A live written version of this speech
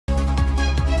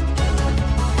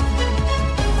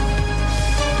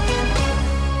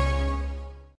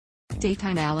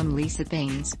Daytime alum Lisa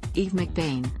Baines, Eve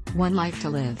McBain, One Life to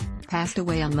Live, passed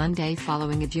away on Monday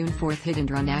following a June 4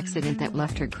 hit-and-run accident that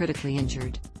left her critically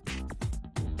injured.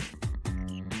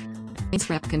 Baines'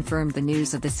 rep confirmed the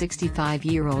news of the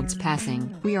 65-year-old's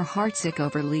passing. "We are heartsick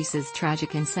over Lisa's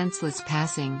tragic and senseless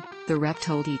passing," the rep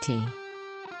told ET.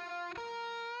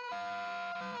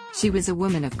 "She was a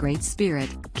woman of great spirit,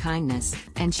 kindness,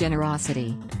 and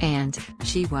generosity, and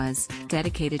she was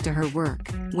dedicated to her work,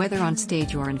 whether on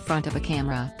stage or in front of a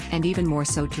camera, and even more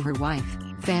so to her wife,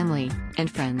 family,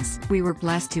 and friends. We were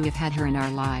blessed to have had her in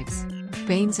our lives."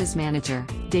 Baines' manager,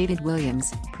 David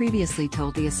Williams, previously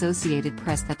told the Associated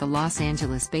Press that the Los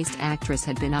Angeles-based actress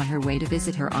had been on her way to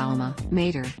visit her alma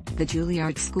mater, the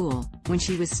Juilliard School, when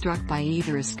she was struck by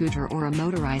either a scooter or a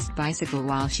motorized bicycle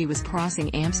while she was crossing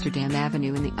Amsterdam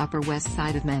Avenue in the Upper West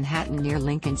Side of Manhattan near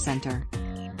Lincoln Center.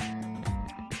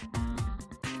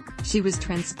 She was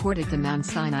transported to Mount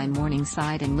Sinai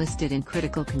Morningside and listed in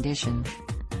critical condition.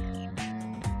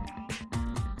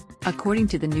 According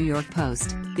to the New York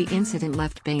Post, the incident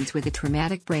left Baines with a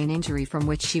traumatic brain injury from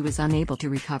which she was unable to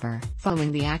recover.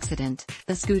 Following the accident,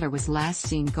 the scooter was last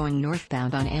seen going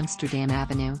northbound on Amsterdam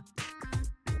Avenue.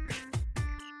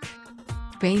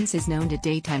 Baines is known to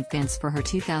daytime fans for her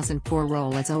 2004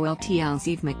 role as OLTL's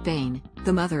Eve McBain,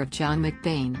 the mother of John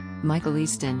McBain, Michael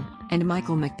Easton, and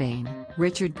Michael McBain,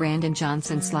 Richard Brandon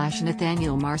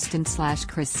Johnson/Nathaniel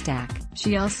Marston/Chris Stack.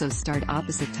 She also starred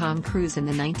opposite Tom Cruise in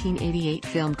the 1988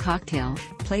 film Cocktail,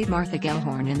 played Martha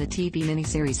Gellhorn in the TV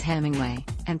miniseries Hemingway,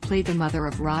 and played the mother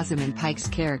of Rosamund Pike's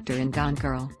character in Gone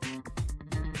Girl.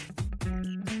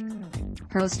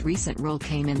 Her most recent role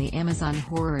came in the Amazon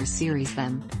horror series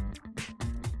Them.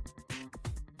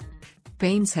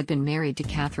 Baines had been married to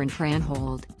Catherine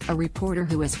Cranhold, a reporter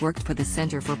who has worked for the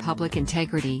Center for Public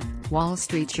Integrity, Wall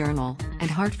Street Journal,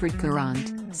 and Hartford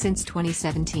Courant, since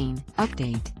 2017.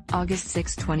 Update: August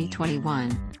 6,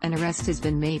 2021, an arrest has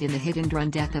been made in the hit-and-run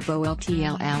death of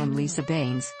OLTL alum Lisa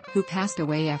Baines, who passed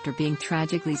away after being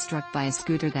tragically struck by a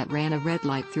scooter that ran a red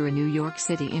light through a New York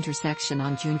City intersection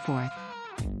on June 4.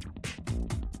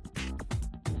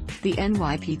 The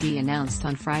NYPD announced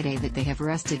on Friday that they have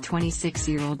arrested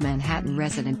 26-year-old Manhattan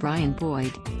resident Brian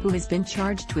Boyd, who has been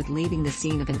charged with leaving the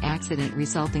scene of an accident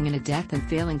resulting in a death and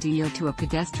failing to yield to a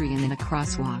pedestrian in a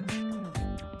crosswalk.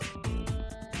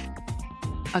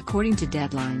 According to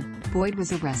Deadline, Boyd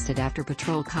was arrested after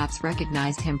patrol cops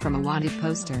recognized him from a wanted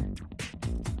poster.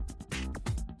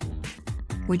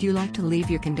 Would you like to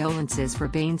leave your condolences for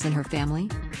Baines and her family?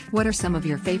 What are some of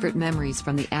your favorite memories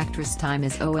from the actress' time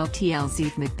as OLTL's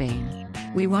Eve McBain?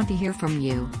 We want to hear from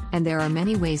you, and there are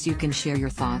many ways you can share your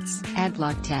thoughts. Ad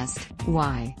block test: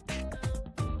 why?